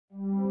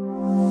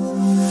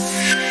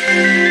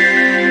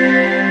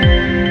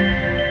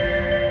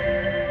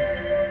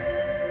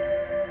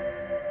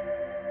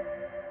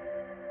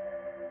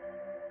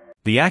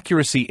The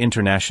Accuracy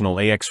International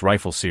AX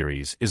Rifle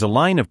Series is a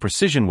line of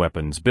precision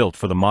weapons built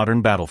for the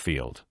modern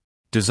battlefield.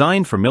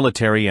 Designed for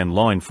military and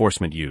law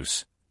enforcement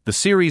use, the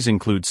series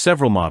includes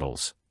several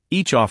models,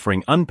 each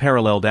offering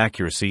unparalleled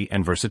accuracy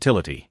and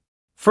versatility.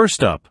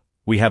 First up,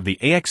 we have the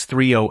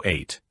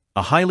AX308,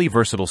 a highly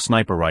versatile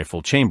sniper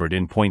rifle chambered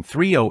in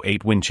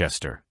 .308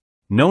 Winchester.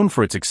 Known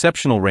for its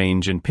exceptional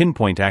range and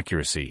pinpoint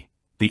accuracy,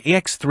 the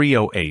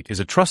AX308 is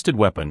a trusted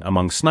weapon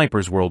among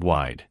snipers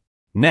worldwide.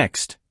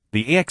 Next,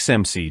 the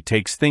AXMC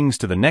takes things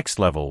to the next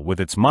level with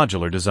its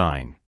modular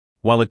design.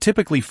 While it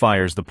typically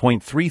fires the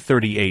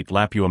 .338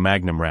 Lapua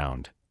Magnum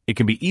round, it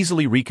can be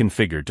easily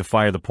reconfigured to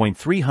fire the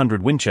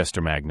 .300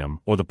 Winchester Magnum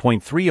or the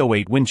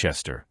 .308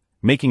 Winchester,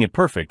 making it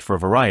perfect for a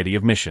variety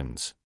of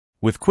missions.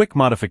 With quick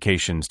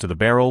modifications to the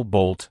barrel,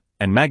 bolt,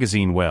 and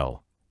magazine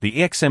well, the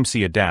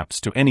AXMC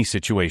adapts to any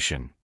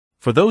situation.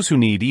 For those who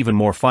need even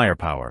more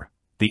firepower,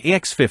 the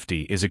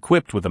AX50 is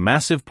equipped with a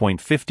massive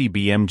 .50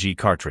 BMG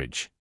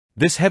cartridge.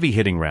 This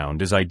heavy-hitting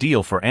round is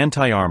ideal for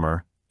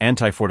anti-armor,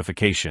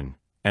 anti-fortification,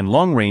 and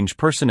long-range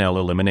personnel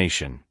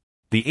elimination.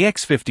 The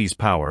AX50's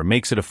power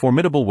makes it a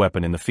formidable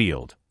weapon in the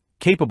field,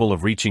 capable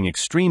of reaching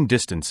extreme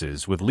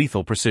distances with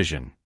lethal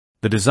precision.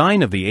 The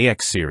design of the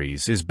AX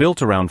series is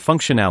built around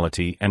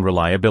functionality and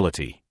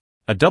reliability.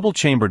 A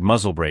double-chambered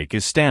muzzle brake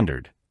is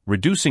standard,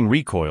 reducing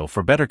recoil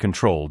for better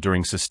control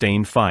during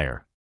sustained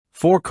fire.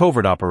 For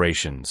covert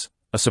operations,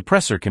 a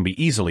suppressor can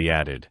be easily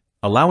added,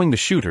 allowing the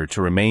shooter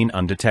to remain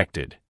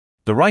undetected.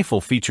 The rifle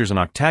features an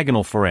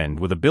octagonal forend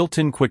with a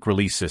built-in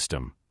quick-release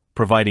system,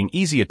 providing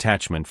easy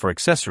attachment for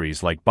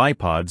accessories like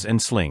bipods and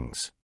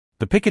slings.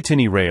 The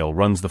Picatinny rail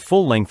runs the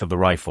full length of the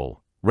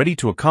rifle, ready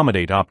to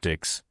accommodate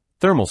optics,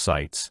 thermal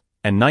sights,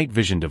 and night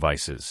vision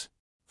devices.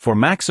 For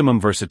maximum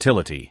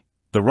versatility,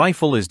 the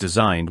rifle is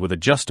designed with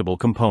adjustable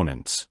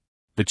components.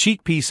 The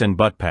cheek piece and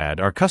butt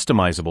pad are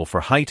customizable for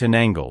height and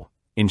angle,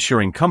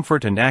 ensuring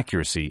comfort and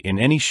accuracy in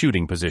any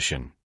shooting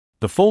position.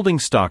 The folding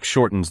stock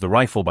shortens the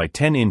rifle by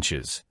 10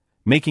 inches,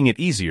 making it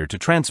easier to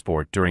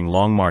transport during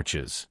long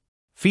marches.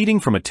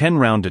 Feeding from a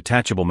 10-round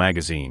detachable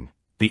magazine,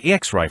 the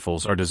AX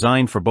rifles are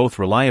designed for both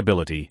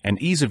reliability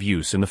and ease of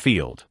use in the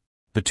field.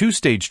 The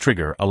two-stage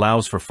trigger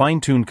allows for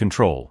fine-tuned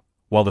control,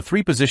 while the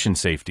three-position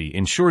safety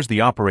ensures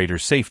the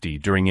operator's safety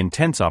during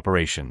intense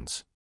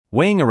operations.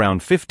 Weighing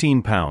around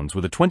 15 pounds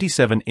with a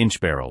 27-inch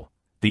barrel,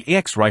 the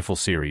AX rifle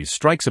series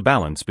strikes a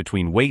balance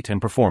between weight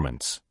and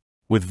performance.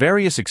 With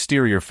various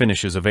exterior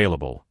finishes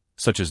available,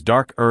 such as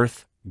dark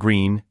earth,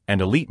 green,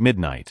 and elite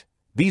midnight,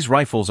 these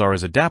rifles are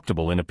as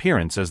adaptable in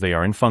appearance as they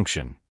are in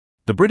function.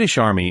 The British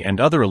Army and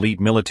other elite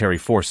military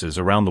forces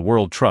around the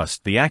world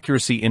trust the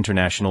Accuracy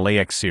International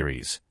AX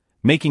series,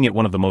 making it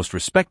one of the most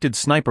respected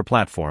sniper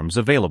platforms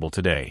available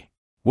today.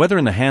 Whether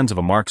in the hands of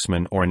a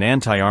marksman or an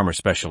anti-armor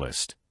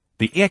specialist,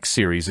 the AX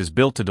series is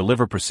built to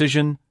deliver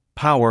precision,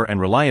 power, and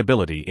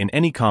reliability in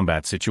any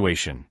combat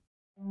situation.